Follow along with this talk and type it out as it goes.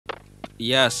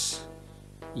Yes.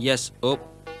 Yes. Oh.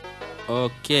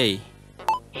 Okay.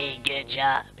 Hey, good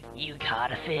job. You caught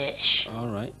a fish.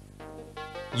 Alright.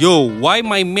 Yo, why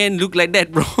my man look like that,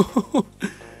 bro?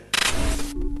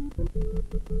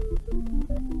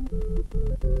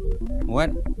 What?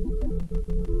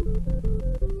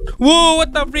 Whoa,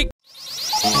 what the freak?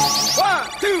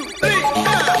 1, 2, 3,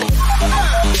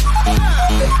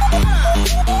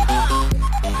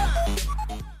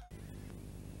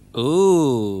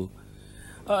 Oh.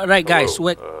 Alright, guys.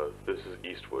 Hello, What? this is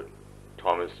Eastwood,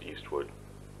 Thomas Eastwood.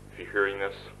 If you're hearing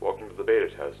this, welcome to the beta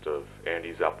test of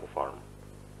Andy's Apple Farm.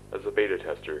 As a beta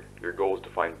tester, your goal is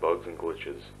to find bugs and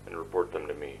glitches and report them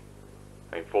to me.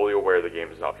 I am fully aware the game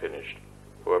is not finished.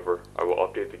 However, I will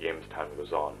update the game as time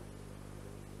goes on.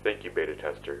 Thank you, beta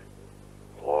tester.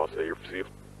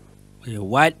 Wait,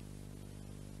 what?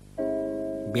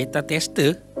 Beta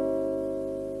tester?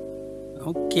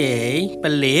 Okay,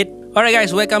 pelit. Alright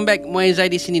guys, welcome back. Moanzai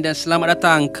di sini dan selamat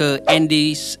datang ke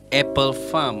Andy's Apple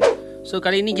Farm. So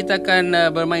kali ini kita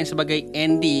akan bermain sebagai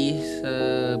Andy,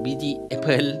 sebiji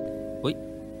apple. Oi.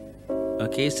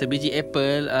 Okay, sebiji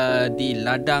apple di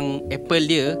ladang apple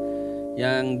dia,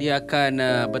 yang dia akan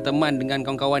berteman dengan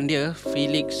kawan-kawan dia,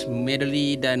 Felix,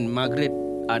 Medley dan Margaret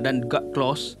dan juga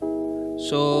Klaus.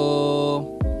 So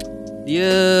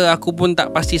dia, aku pun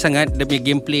tak pasti sangat dia punya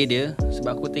gameplay dia,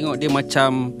 sebab aku tengok dia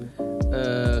macam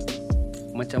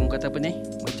macam kata apa ni,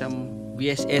 macam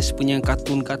VSS punya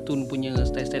kartun-kartun punya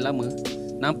style-style lama.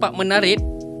 Nampak menarik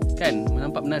kan,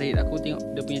 nampak menarik. Aku tengok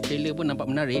dia punya trailer pun nampak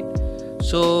menarik.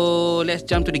 So let's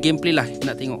jump to the gameplay lah.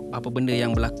 Nak tengok apa benda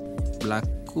yang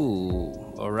berlaku.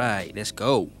 Alright, let's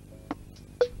go.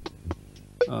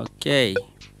 Okay.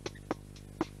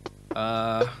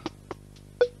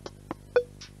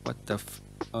 What the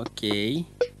okay.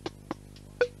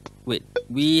 Wait,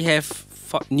 we have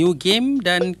new game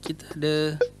dan kita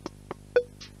ada.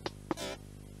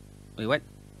 Wait, what?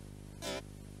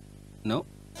 No.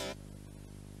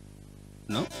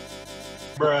 No.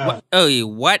 Bruh. What? Oh,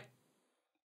 what?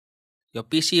 Your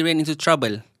PC ran into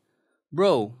trouble,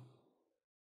 bro.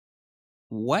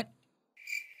 What?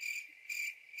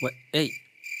 What? Hey.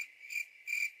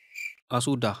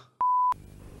 Sudah.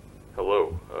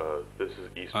 Hello, this is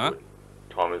Eastwood,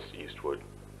 Thomas Eastwood.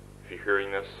 If you're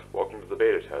hearing this, welcome to the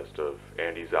beta test of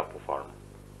Andy's Apple Farm.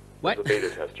 What? As a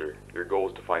beta tester, your goal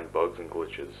is to find bugs and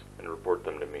glitches and report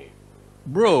them to me.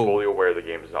 Bro. I'm fully aware the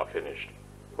game is not finished.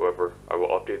 However, I will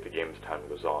update the game as time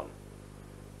goes on.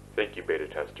 Thank you,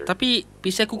 beta tester. Tapi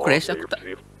PC aku crash, aku tak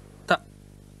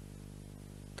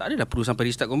adalah perlu sampai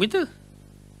restart komputer.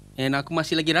 And aku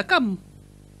masih lagi rakam.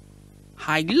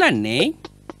 Highland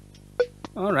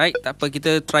Alright, tak apa,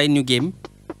 kita try new game.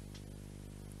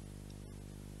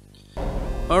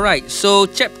 Alright, so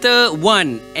chapter 1,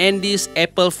 Andy's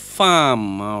Apple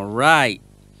Farm. Alright.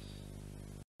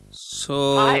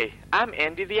 So Hi, I'm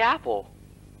Andy the Apple.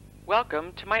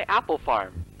 Welcome to my apple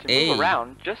farm. To move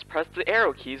around, just press the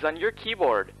arrow keys on your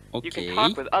keyboard. You can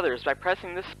talk with others by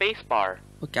pressing the space bar.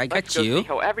 Okay, I got Let's go you. see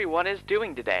how everyone is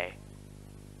doing today.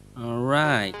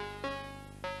 Alright.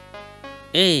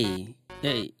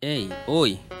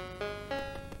 Oi.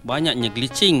 Banyaknya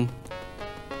glitching.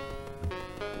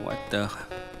 What the?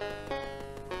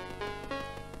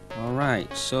 Alright,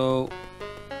 so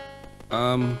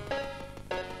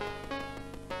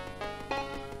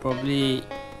probably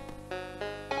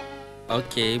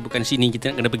okay, bukan sini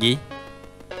kita nak kena pergi.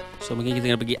 So mungkin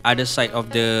kita kena pergi other side of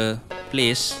the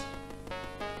place.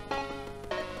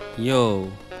 Yo.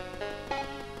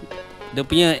 Dia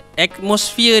punya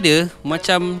atmosphere dia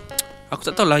macam,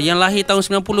 aku tak tahulah, yang lahir tahun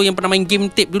 90 yang pernah main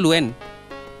game tape dulu kan.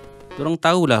 Diorang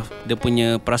tahulah dia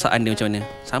punya perasaan dia macam mana.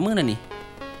 Sama lah ni.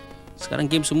 Sekarang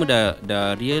game semua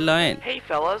dah real lah kan. Hey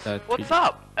fellas, what's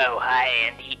up? Oh, hi,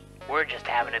 Andy. We're just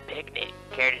having a picnic.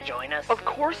 Care to join us? Of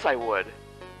course I would.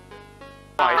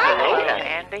 Hello, Hello,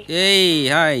 Andy. Hey,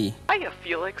 hi. Hiya,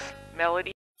 Felix,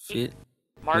 Melody, Fit.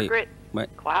 Margaret, Wait,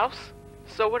 Klaus.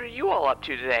 So what are you all up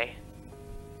to today?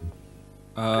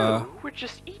 We're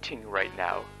just eating right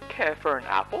now. Care for an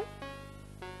apple?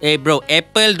 Hey bro,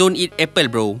 apple don't eat apple,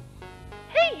 bro.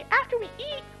 Hey, after we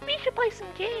eat, we should play some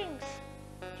games.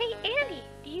 Hey, Andy,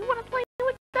 do you want to play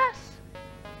with us?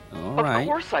 Alright. Of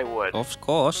course I would. Of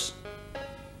course.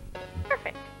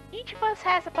 Perfect. Each of us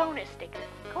has a bonus sticker.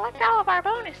 Collect all of our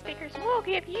bonus stickers and we'll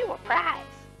give you a prize.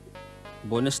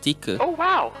 Bonus sticker. Oh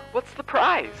wow, what's the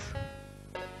prize?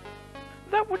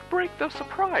 That would break the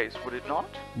surprise, would it not?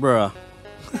 Bruh.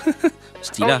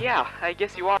 Mestilah. Oh yeah, I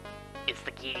guess you are. It's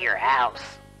the key to your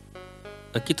house.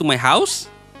 A key to my house?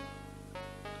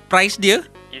 Price dia?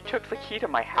 You took the key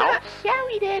to my house? Yeah,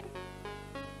 we did.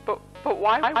 But But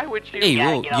why would you? Hey,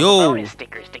 Gotta get all the yo. bonus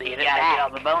stickers to get it back. Get all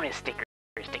the bonus stickers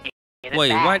to get it Wait,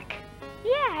 back. what?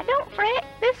 Yeah, don't fret.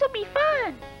 This'll be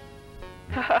fun.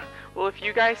 Well, if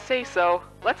you guys say so,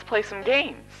 let's play some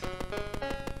games.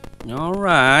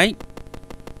 Alright.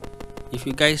 If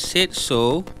you guys said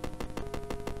so.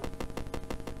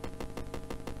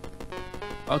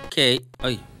 Okay.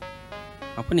 Oi.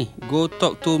 Apa ni? Go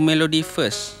talk to Melody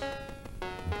first.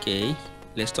 Okay.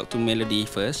 Let's talk to Melody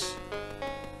first.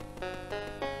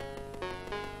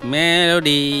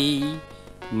 Melody.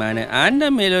 Mana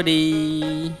anda,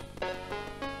 Melody?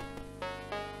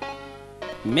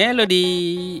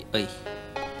 Melody. Oi.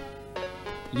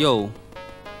 Yo.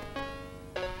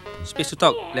 Space to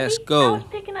talk. Yeah, Let's I go. was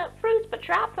picking up fruits but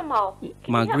dropped them all. Can you help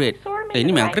Margaret. me sort 'em Ini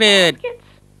into the right Margaret. baskets?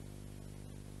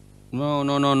 No.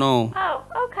 Oh,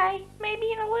 okay.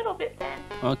 Maybe in a little bit then.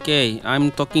 Okay,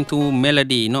 I'm talking to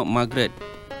Melody, not Margaret.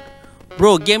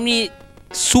 Bro, game ni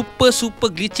super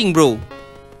glitching, bro.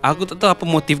 Aku tak tahu apa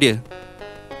motif dia.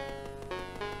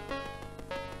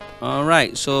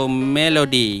 Alright, so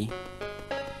Melody.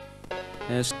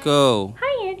 Let's go.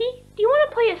 Hi, Andy. Do you want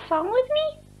to play a song with me?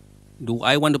 Do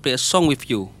I want to play a song with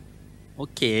you?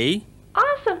 Okay.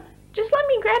 Awesome. Just let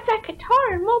me grab that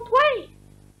guitar and we'll play.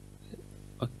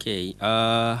 Okay.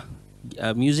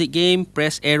 Music game,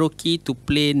 press arrow key to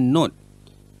play note.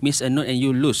 Miss a note and you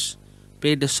lose.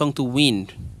 Play the song to win.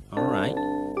 Alright.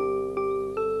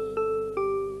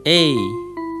 Hey.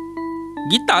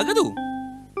 Gitar ke tu?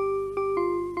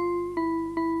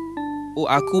 Oh,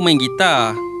 aku main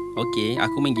gitar. Okay,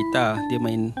 aku main gitar. Dia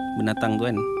main binatang tu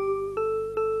kan.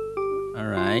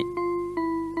 Alright.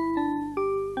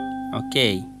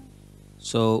 Okay.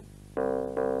 So,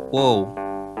 whoa.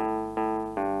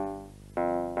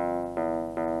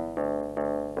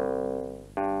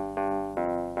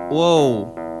 Whoa.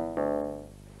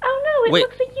 Oh no, it Wait.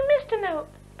 looks like you missed a note.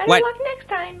 Better What? luck next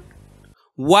time.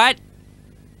 What?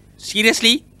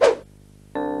 Seriously?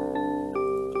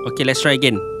 Okay, let's try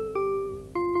again.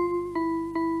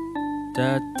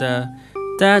 Ta ta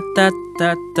ta ta ta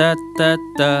ta ta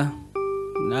ta.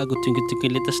 Lagu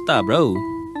Twinkle Little Star, bro.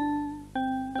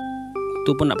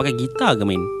 Tu pun nak pakai gitar ke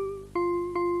main?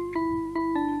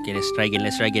 Okay, let's try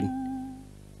again.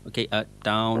 Okay, up,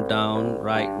 down,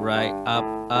 right, up,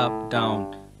 down.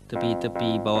 Tepi,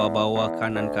 bawah,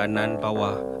 kanan,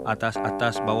 bawah. Atas,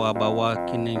 bawah,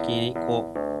 kiri,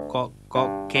 kok,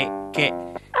 kek.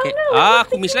 Oh no, it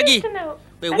Aku looks miss like lagi. you missed a note.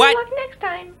 Wait, Better what? luck next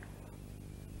time.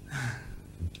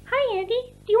 Hi, Andy.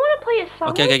 Do you want to play a song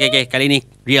Okay. with me? Kali ni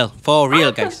real, for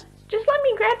real, Awesome. guys. Just let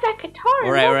me grab that guitar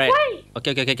and Alright. we'll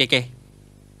play. Okay.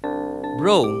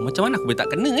 Bro, macam mana aku boleh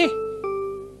tak kena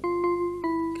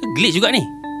Glitch juga ni.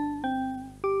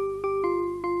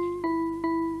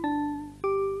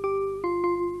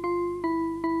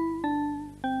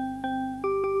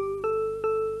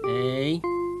 Hey.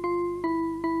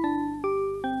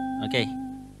 Okay.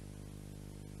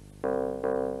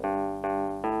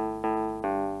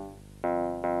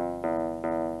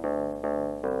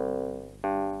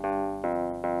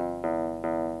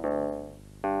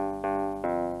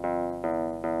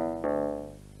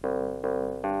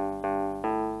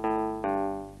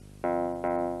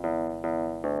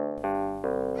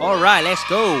 Alright, let's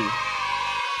go.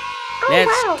 Let's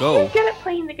wow, go. You're good at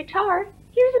playing the guitar.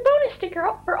 Here's a bonus sticker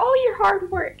for all your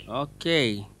hard work.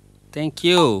 Okay. Thank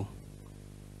you.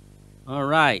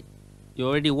 Alright. You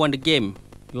already won the game.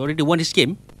 You already won this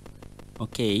game?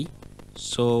 Okay.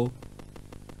 So,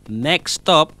 next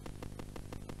stop.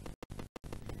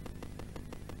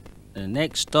 The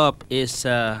next stop is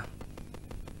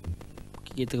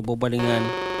kita berbual dengan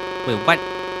wait, what?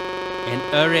 An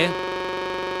area.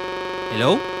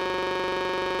 Hello?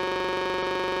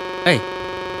 Hey,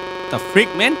 the freak,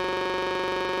 man.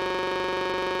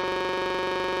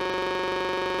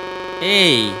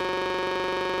 Hey.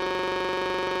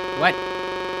 What?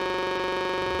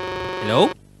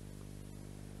 Hello?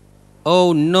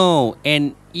 Oh no,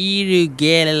 an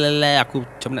irregular, aku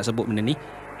macam nak sebut benda ni,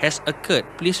 has occurred.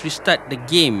 Please restart the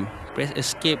game. Press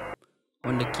escape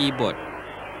on the keyboard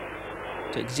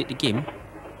to exit the game.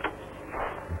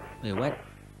 Wait, what?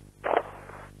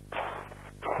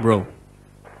 Bro.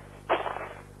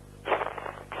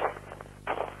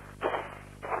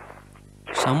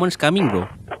 Someone's coming, bro.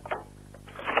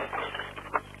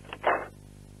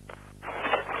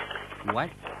 What?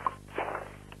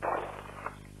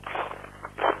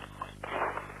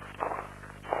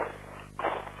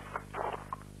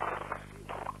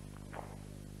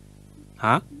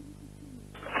 Huh?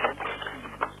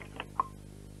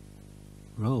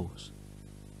 Rose.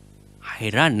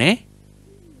 Hairan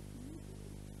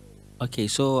Okay,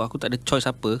 so aku tak ada choice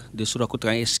apa. Dia suruh aku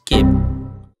try escape.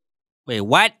 Wait,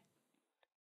 what?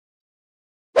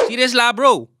 Serius lah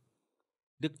bro.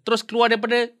 Dia terus keluar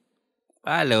daripada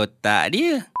kepala otak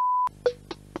dia.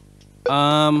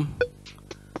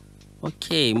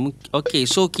 Okay,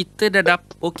 so kita dah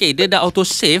okay, dia dah auto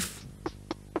save.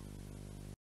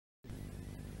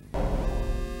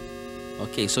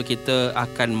 Okay, so kita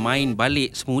akan main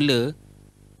balik semula.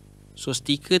 So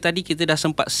stiker tadi kita dah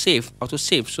sempat save, auto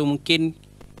save. So mungkin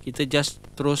kita just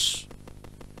terus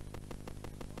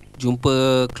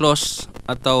jumpa close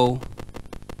atau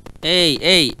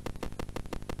Hey.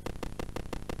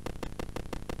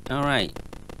 Alright.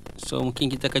 So mungkin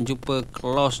kita akan jumpa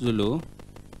close dulu.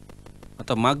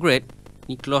 Atau Margaret.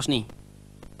 Ni close ni.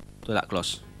 Betul tak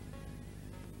close?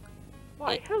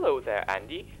 Why, hello there,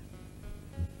 Andy.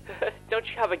 Don't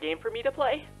you have a game for me to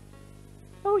play?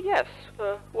 Oh yes,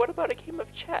 what about a game of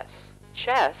chess?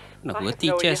 Chess? No, I have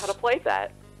no idea how to play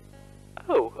that.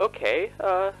 Oh, okay.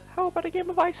 How about a game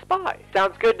of I Spy?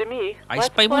 Sounds good to me. I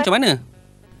Spy pun macam mana?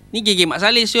 Ni game Mak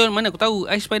Saleh Sion. Mana aku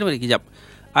tahu. I Spy mana? Kejap.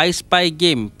 I Spy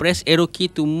game. Press arrow key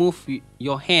to move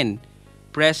your hand.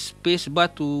 Press space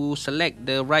bar to select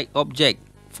the right object.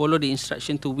 Follow the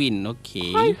instruction to win.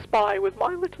 Okay. I spy with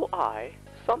my little eye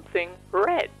something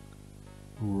red.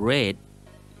 Red?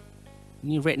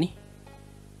 Ni red ni?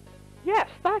 Yes,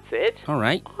 that's it.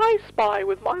 Alright. I spy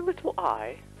with my little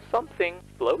eye something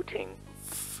floating.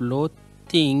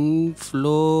 Floating.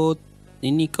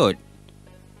 Ini kot.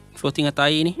 Floating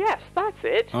atas air ni? Yes, that's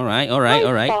it. Alright. I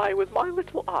spy with my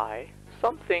little eye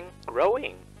something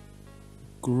growing.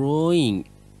 Growing.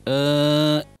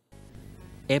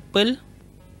 Apple?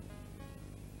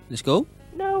 Let's go.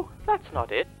 No, that's not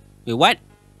it. Wait, what?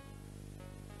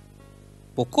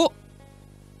 Pokok?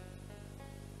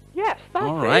 Yes, that's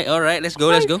Alright, it. let's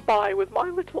go. I spy with my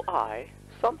little eye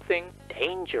something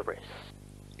dangerous.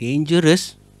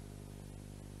 Dangerous?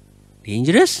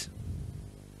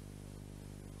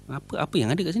 Apa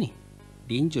yang ada kat sini?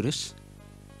 Dangerous.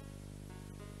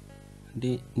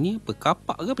 Ni apa?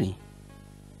 Kapak ke apa ni?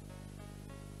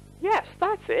 Yes,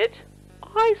 that's it.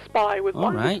 I spy with my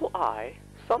Alright. little eye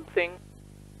something.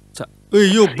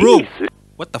 Hey, yo, bro.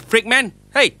 What the frick, man?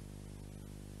 Hey.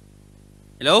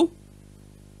 Hello?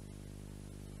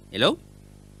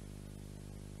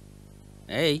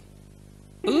 Hey.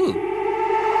 Ooh.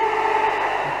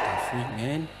 What the frick,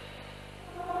 man?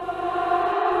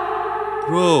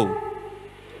 Bro.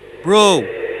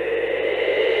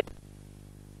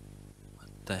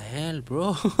 What the hell,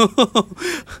 bro?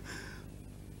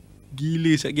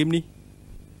 Gila sat game ni.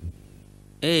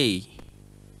 Hey.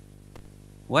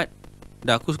 What?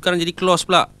 Dah aku sekarang jadi close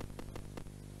pula.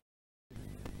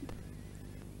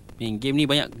 Game ni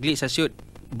banyak glitch asyut.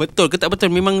 Betul ke tak betul?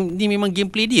 Ni memang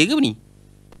gameplay dia ke apa ni?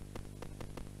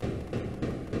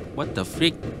 What the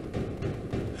freak?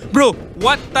 Bro,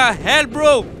 what the hell,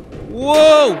 bro?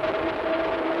 Wow.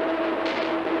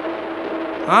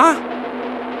 Hah?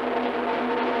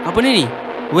 Apa ni?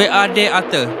 Where are they,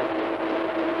 Arthur?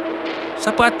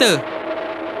 Siapa Arthur?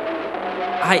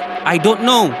 I don't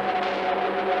know.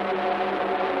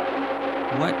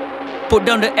 What? Put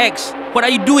down the axe. What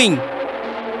are you doing?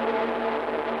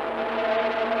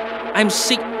 I'm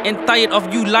sick and tired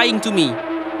of you lying to me.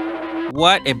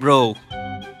 What, bro?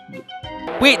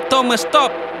 Wait, Thomas,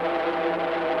 stop.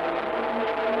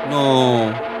 No.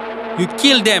 You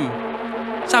kill them.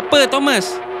 Siapa,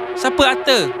 Thomas? Siapa,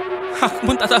 Arthur? Aku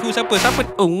pun tak tahu siapa.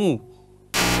 Oh.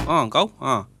 Kau?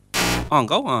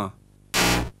 Kau?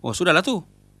 Oh, sudahlah tu.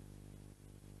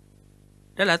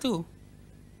 Dah lah tu.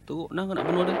 Teruk dah kau nak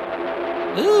bunuh dia.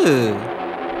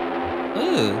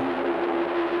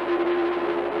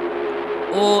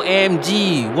 OMG,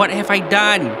 what have I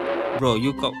done? Bro,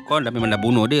 kau dah memang dah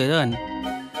bunuh dia kan?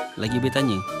 Lagi boleh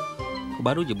tanya. Kau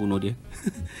baru je bunuh dia.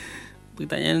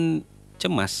 Pertanyaan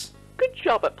cemas. Good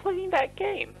job at playing that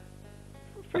game.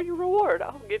 For your reward,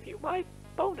 I'll give you my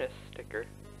bonus sticker.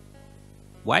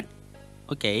 What?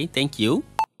 Okay, thank you.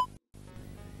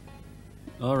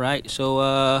 Alright, so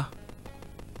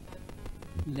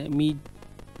let me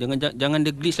jangan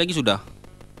dia glitch lagi sudah.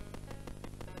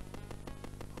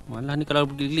 Malah ni kalau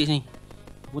glitch ni,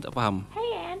 aku tak faham. Hey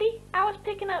Andy, I was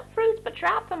picking up fruits but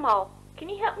dropped them all. Can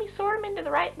you help me sort them into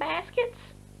the right baskets?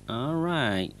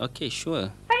 Alright, okay,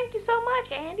 sure. Thank you so much,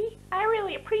 Andy. I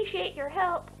really appreciate your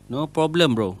help. No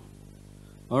problem, bro.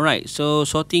 Alright, so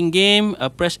sorting game.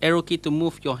 Press arrow key to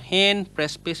move your hand.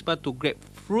 Press spacebar to grab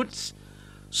fruits.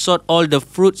 Sort all the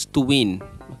fruits to win.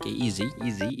 Okay, easy.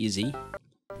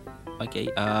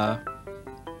 Okay,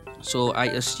 so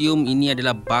I assume ini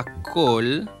adalah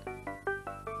bakul.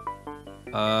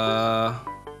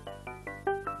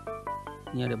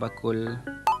 Ni ada bakul.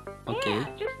 Okay.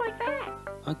 Yeah, just like that.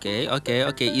 Okay.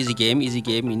 Easy game.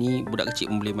 Ini budak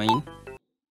kecil pun boleh main.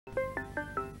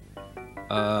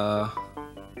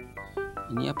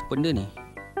 Ini apa benda ni?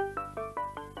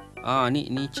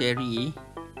 Ni cherry.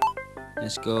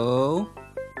 Let's go.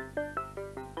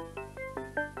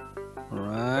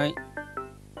 Alright.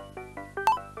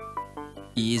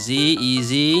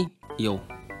 Easy. Yo.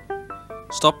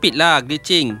 Stop it lah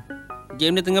glitching.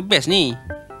 Game dia tengah best ni.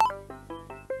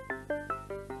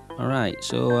 Alright,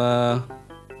 so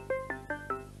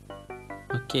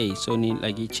okay, so ni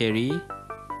lagi cherry.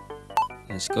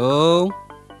 Let's go.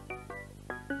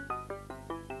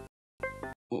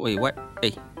 Wait, what?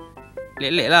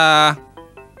 Lek lah.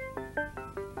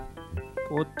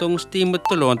 Potong steam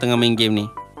betul orang tengah main game ni.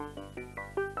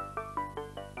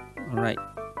 Alright.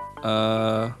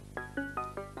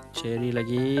 Cherry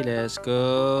lagi. Let's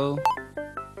go.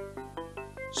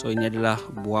 So ini adalah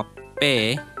buah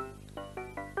pear.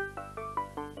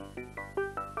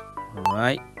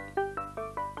 Alright.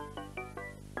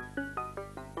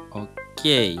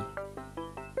 Okay.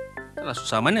 Taklah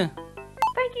susah mana?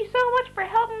 Thank you so much for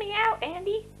helping me out,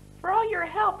 Andy. For all your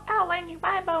help, I'll lend you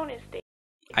my bonus stick.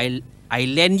 I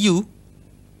lend you.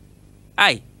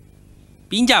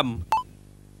 Pinjam.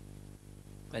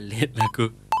 Pelit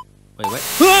aku. Wait, what?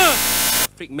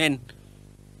 Freak man.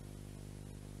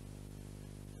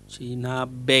 Cina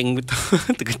bank betul.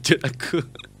 Terkejut aku.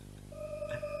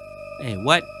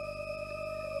 What?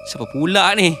 Siapa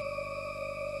pula ni?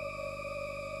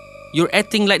 You're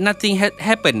acting like nothing had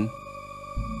happened.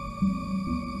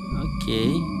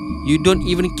 Okay. You don't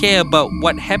even care about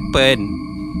what happened.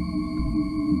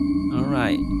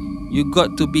 Alright. You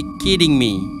got to be kidding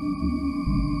me.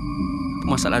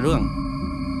 Apa masalah diorang?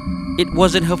 It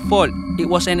wasn't her fault. It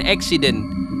was an accident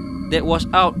that was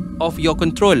out of your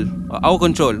control. Our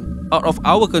control. Out of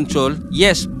our control.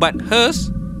 Yes, but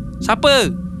hers?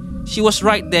 Siapa? She was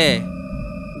right there.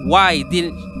 Why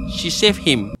didn't she save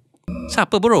him?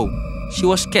 Siapa bro? She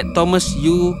was scared, Thomas.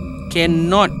 You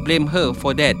cannot blame her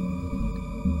for that.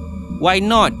 Why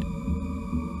not?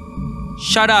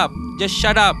 Shut up. Just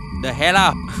shut up. The hell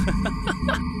up.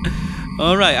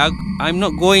 Alright, I'm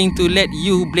not going to let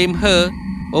you blame her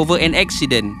over an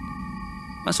accident.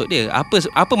 Maksud dia?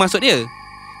 Apa maksud dia?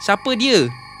 Siapa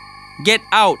dia? Get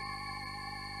out.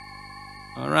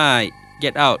 Alright,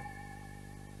 get out.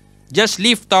 Just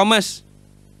leave, Thomas.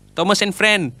 Thomas and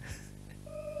friend.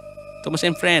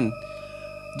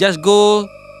 Just go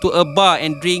to a bar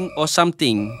and drink or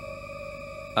something.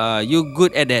 You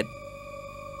good at that.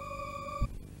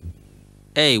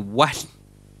 What?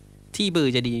 Tiba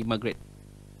jadi Margaret.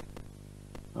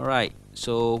 Alright,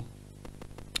 so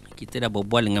kita dah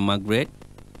berbual dengan Margaret.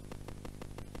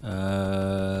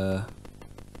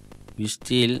 We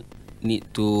still need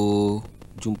to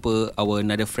jumpa our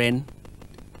another friend.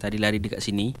 Tadi lari dekat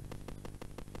sini.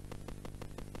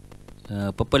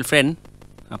 Purple friend.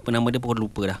 Apa nama dia pun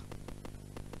lupa dah.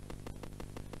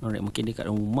 Alright, mungkin dia kat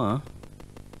rumah.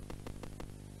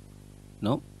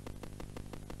 Nope.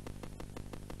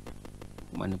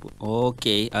 Mana pun.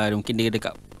 Okay, mungkin dia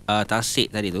dekat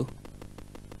Tasik tadi tu.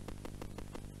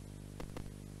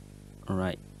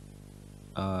 Alright.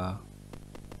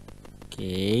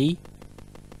 Okay.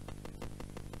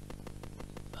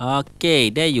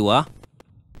 Okay, there you are.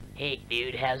 Hey,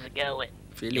 dude, how's it going?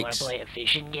 You wanna Felix. play a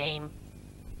fishing game?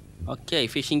 Okay,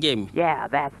 fishing game. Yeah,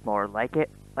 that's more like it.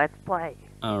 Let's play.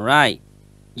 Alright.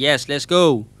 Yes, let's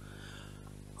go.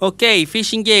 Okay,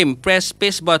 fishing game. Press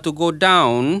spacebar to go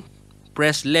down.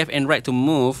 Press left and right to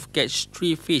move. Catch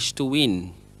 3 fish to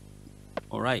win.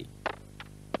 Alright.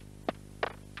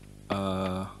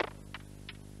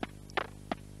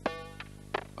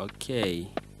 Okay.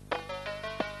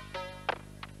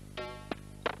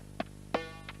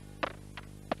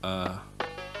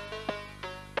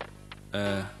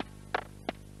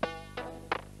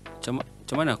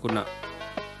 Macam mana aku nak?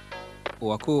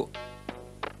 Aku.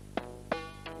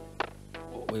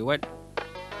 Wait, what?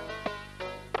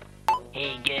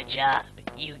 Hey, good job.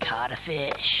 You caught a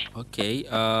fish. Okay,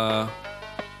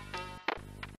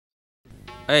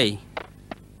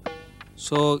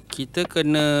 so kita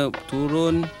kena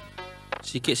turun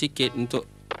sikit-sikit untuk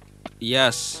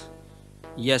yes.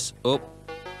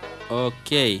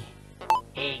 Okay.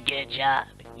 Hey, good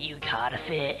job. You caught a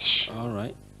fish.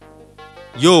 Alright.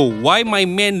 Yo, why my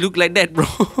man look like that, bro?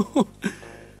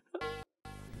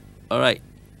 Alright.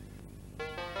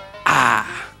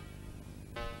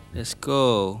 Let's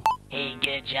go. Hey,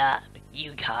 good job.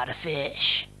 You caught a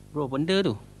fish. Bro, benda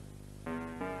tu.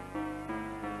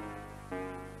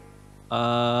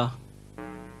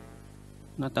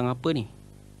 Natang apa ni?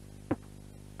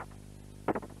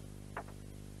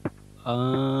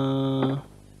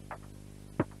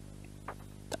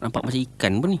 nampak macam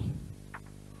ikan pun ni.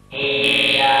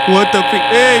 What the freak?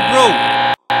 Hey bro.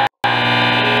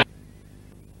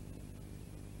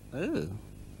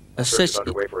 A search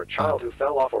underway for a child who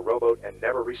fell off a rowboat and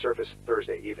never resurfaced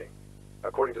Thursday evening.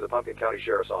 According to the Pumpkin County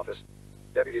Sheriff's Office,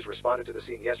 deputies responded to the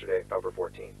scene yesterday, October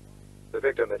 14. The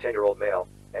victim, a 10-year-old male,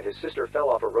 and his sister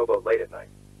fell off a rowboat late at night.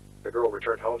 The girl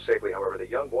returned home safely, however, the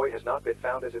young boy has not been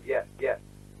found as of yet.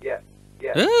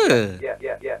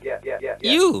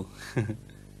 You.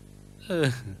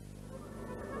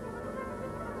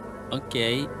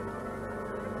 Okay.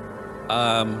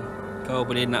 Kau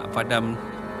boleh nak padam.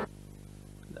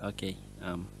 Okay.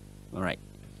 Alright.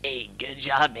 Hey, good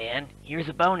job, man. Here's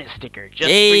a bonus sticker just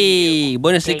for Hey, you.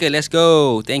 bonus sticker. Let's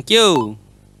go. Thank you.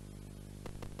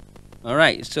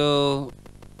 Alright, so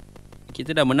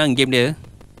kita dah menang game dia.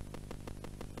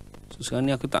 So sekarang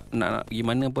ni aku tak nak pergi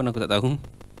mana pun aku tak tahu.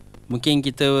 Mungkin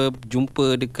kita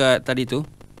jumpa dekat tadi tu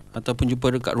ataupun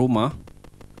jumpa dekat rumah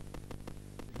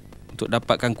untuk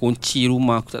dapatkan kunci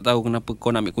rumah. Aku tak tahu kenapa kau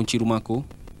nak ambil kunci rumah aku.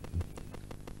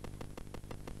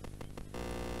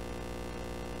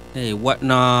 Hey, what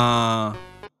nah?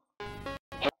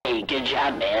 Hey, good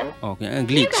job, man. Oh, kena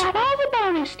You glitch. got all the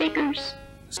bonus stickers.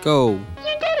 Let's go.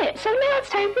 You did it, so now it's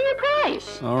time for your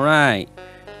prize. Alright.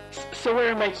 So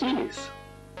where are my keys?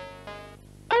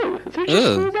 Oh, they're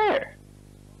just through there.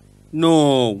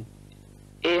 No.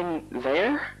 In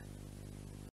there?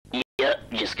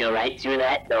 Yep, just go right through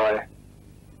that door.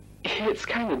 It's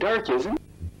kind of dark, isn't it?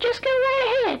 Just go right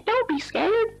ahead. Don't be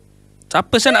scared.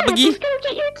 Siapa saya nak pergi? Just go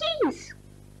get your keys.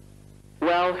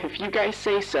 Well, if you guys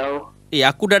say so.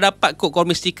 Aku dah dapat kod call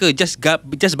me sticker. Just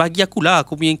bagi aku lah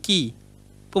aku punya key.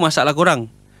 Apa masalah korang?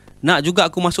 Nak juga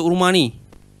aku masuk rumah ni.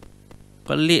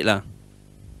 Pelik lah.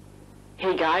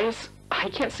 Hey guys,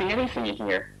 I can't see anything in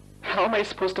here. How am I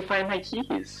supposed to find my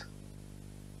keys?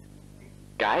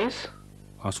 Guys?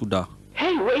 Sudah.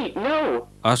 Hey, wait, no!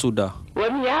 Sudah. Let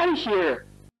me out of here!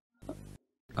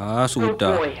 Oh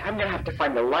Sudah. boy, I'm gonna have to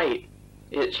find the light.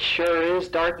 It sure is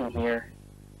dark in here.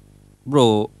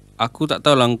 Bro, aku tak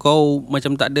tahu lah kau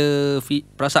macam tak ada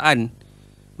perasaan.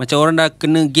 Macam orang dah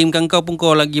kena gamekan kau pun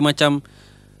kau lagi macam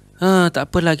tak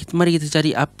apalah, mari kita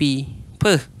cari api.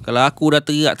 Kalau aku dah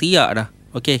teriak-teriak dah.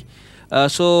 Okay.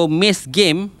 So maze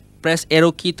game, press arrow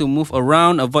key to move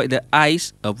around, avoid the ice,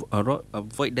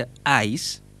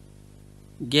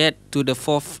 get to the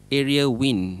fourth area,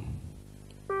 win.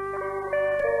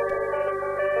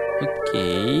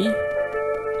 Okay.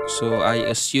 So I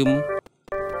assume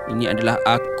ini adalah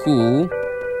aku.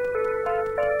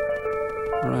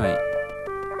 Alright.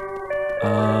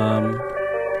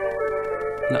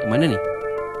 Nak mana ni?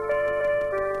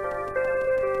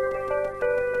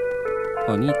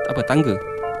 Oh, ni apa, tangga?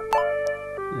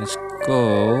 Let's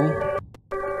go.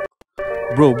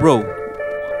 Bro.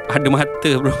 Ada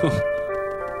mata, bro.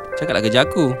 Cakaplah kerja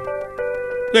aku.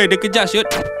 Dia kejar, shoot.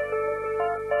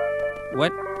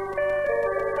 What?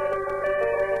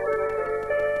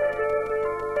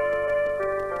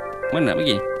 Mana nak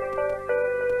pergi?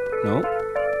 No.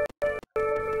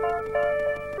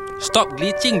 Stop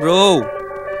glitching, bro.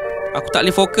 Aku tak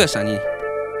boleh fokus lah ni.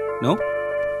 No?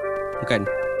 Bukan.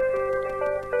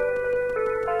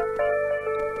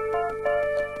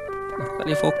 Aku tak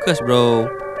boleh fokus, bro.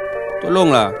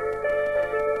 Tolonglah.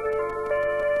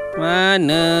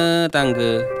 Mana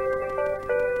tangga?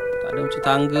 Tak ada macam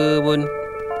tangga pun.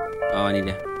 Oh, ni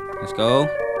dia. Let's go.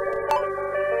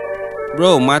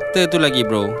 Bro, mata tu lagi,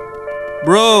 bro.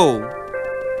 Bro.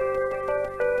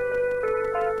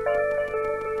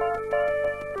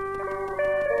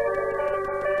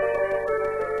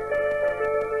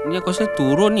 Ni aku rasa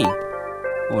turun ni.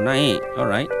 Oh, naik.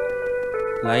 Alright.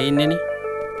 Lain dia ni.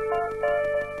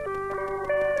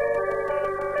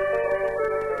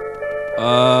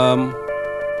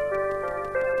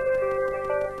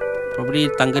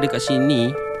 Probably tangga dekat sini.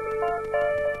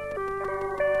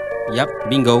 Yup,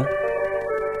 bingo.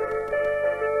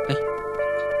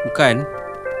 Bukan.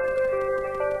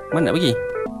 Mana nak pergi?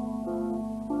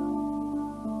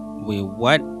 Wait,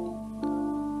 what?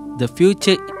 The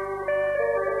future.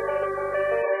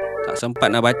 Tak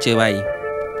sempat nak baca, bye.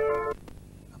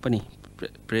 Apa ni?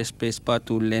 Press spacebar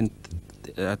to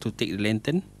take the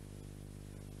lantern.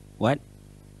 What?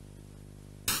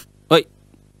 Oi.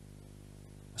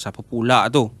 Siapa pula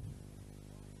tu?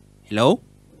 Hello?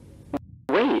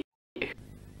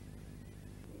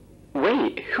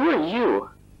 Wait, who are you?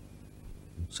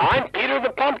 I'm Peter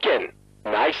the Pumpkin.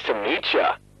 Nice to meet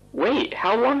ya. Wait,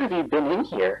 how long have you been in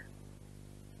here?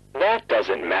 That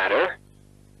doesn't matter.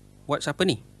 What, siapa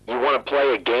ni? You want to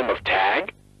play a game of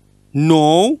tag?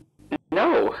 No.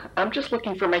 No, I'm just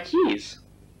looking for my keys.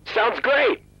 Sounds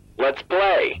great. Let's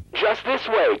play. Just this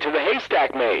way to the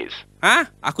haystack maze.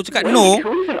 Ha? Aku cakap no.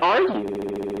 Who even are you?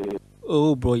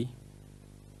 Oh boy.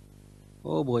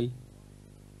 Oh boy.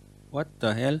 What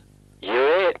the hell?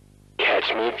 You're it. Catch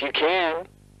me if you can.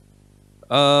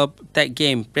 Tag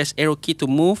game. Press arrow key to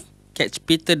move. Catch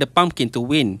Peter the Pumpkin to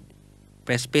win.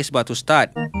 Press spacebar to start.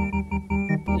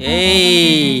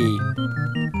 Hey.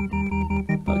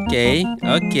 Okay.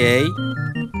 Okay.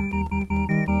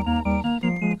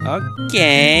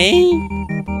 Okay.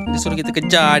 Dia suruh kita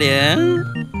kejar dia.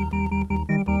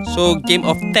 So game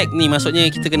of tag ni maksudnya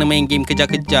kita kena main game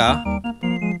kejar-kejar.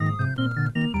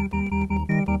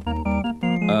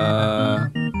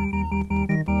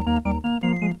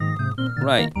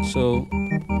 Right. So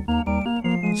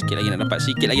sikit lagi nak dapat.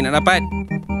 Sikit lagi nak dapat.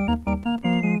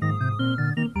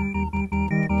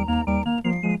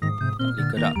 Tak boleh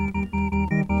gerak.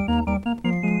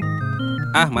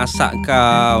 Ah, masak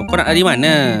kau. Kau nak lari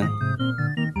mana?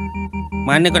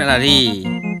 Mana kau nak lari?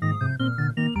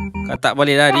 Kau tak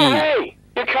boleh lari. Oh, hey,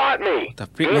 you caught me. The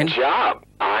freak, Good man. job.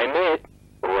 I'm it.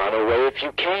 Run away if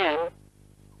you can.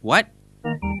 What?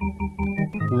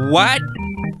 What?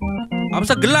 Apa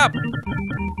pasal gelap?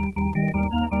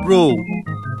 Bro.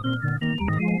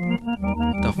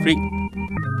 The freak.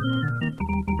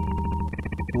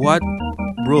 What?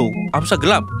 Bro, apa pasal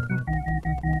gelap?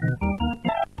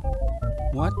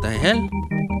 What the hell?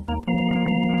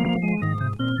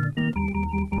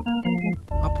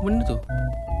 Apa benda tu?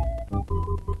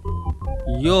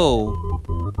 Yo.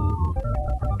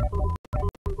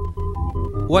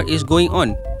 What is going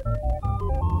on?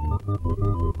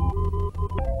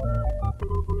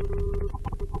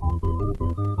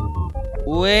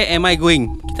 Where am I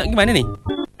going? Kita pergi mana ni?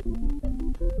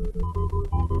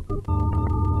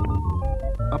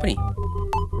 Apa ni?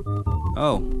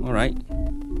 Oh, alright.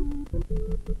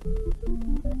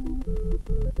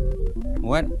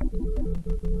 What?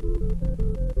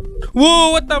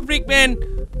 Whoa, what the freak, man?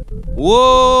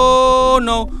 Whoa,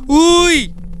 no.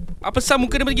 Ui! Apa sah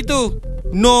muka dia begitu?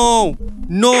 No.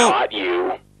 No. Caught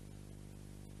you.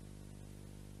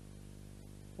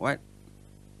 What?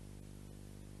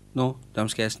 No, jump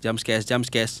scares, jump scares, jump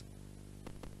scares.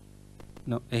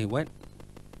 No, what?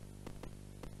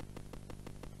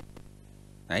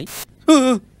 Hai?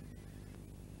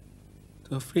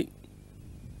 The freak.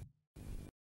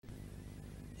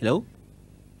 Hello?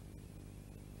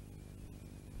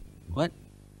 What?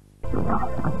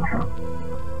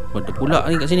 Ada pula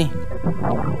ni kat sini.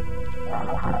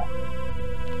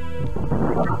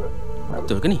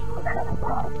 Betul ke ni?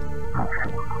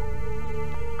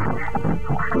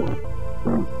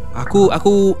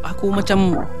 Aku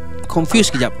macam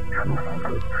confused kejap.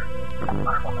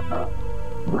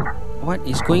 What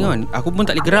is going on? Aku pun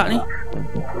tak boleh gerak ni.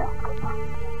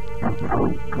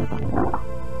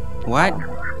 What?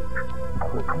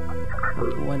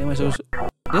 What am I supposed to...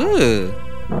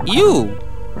 You.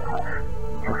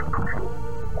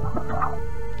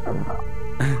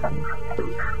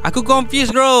 Aku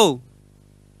confused, bro.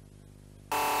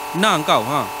 Nah kau,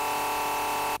 ha.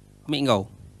 Ambil kau.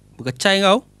 Berkecai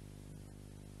kau.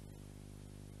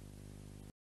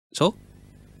 So?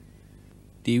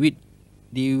 Did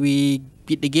we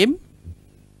beat the game?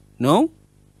 No?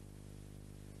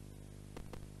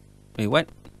 Wait, what?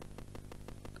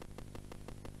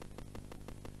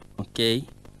 Okay.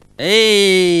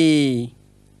 Hey!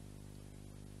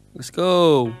 Let's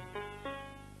go.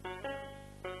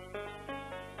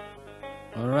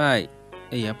 Alright.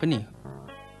 Apa ni?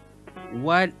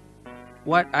 What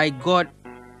I got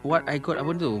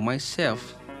apa tu?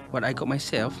 Myself. What I got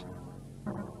myself.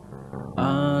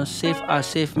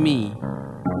 Save me.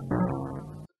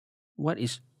 What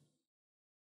is...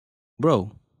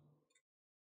 Bro.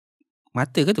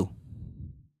 Mata ke tu?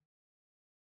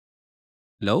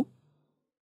 Hello?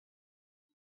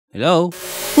 Hello?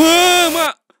 Wah,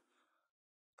 mak!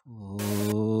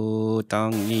 Oh,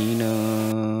 tangina.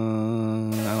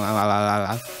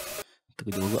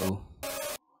 Terkejut juga aku.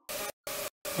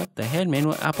 What the hell,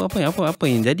 man? Apa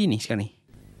yang jadi ni sekarang ni?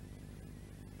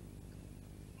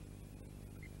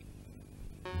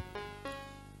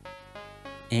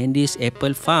 Andy's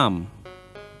Apple Farm.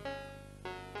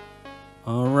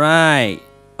 Alright.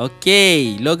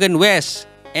 Okay, Logan West,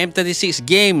 M36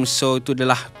 Games. So itu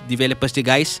adalah developers dia,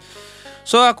 guys.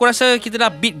 So aku rasa kita dah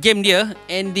beat game dia,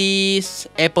 Andy's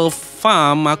Apple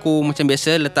Farm. Aku macam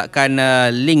biasa letakkan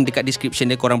link dekat description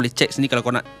dia. Korang boleh check sendiri kalau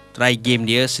korang nak try game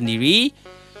dia sendiri.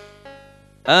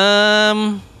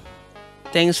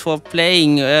 Thanks for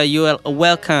playing. You are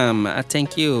welcome.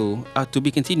 Thank you. To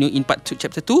be continued in part 2,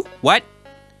 chapter 2. What?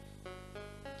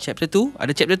 Chapter 2?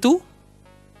 Ada chapter 2?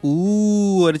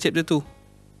 Ada chapter 2.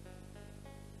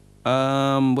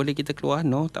 Boleh kita keluar?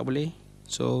 No, tak boleh.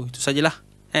 So itu sajalah.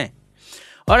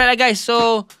 Alright lah guys.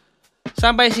 So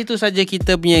sampai situ saja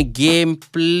kita punya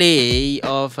gameplay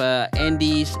of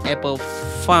Andy's Apple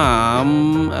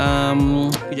Farm.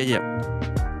 Kejap.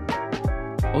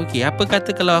 Okay, apa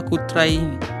kata kalau aku try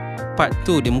part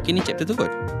 2 dia? Mungkin ni chapter 2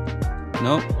 kot.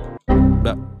 No.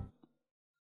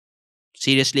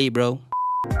 Seriously bro.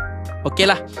 Okay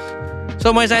lah.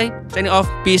 So Moanzai signing off.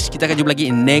 Peace. Kita akan jumpa lagi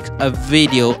in next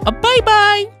video. Bye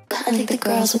bye. I think the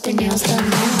girls with their nails done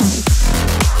now.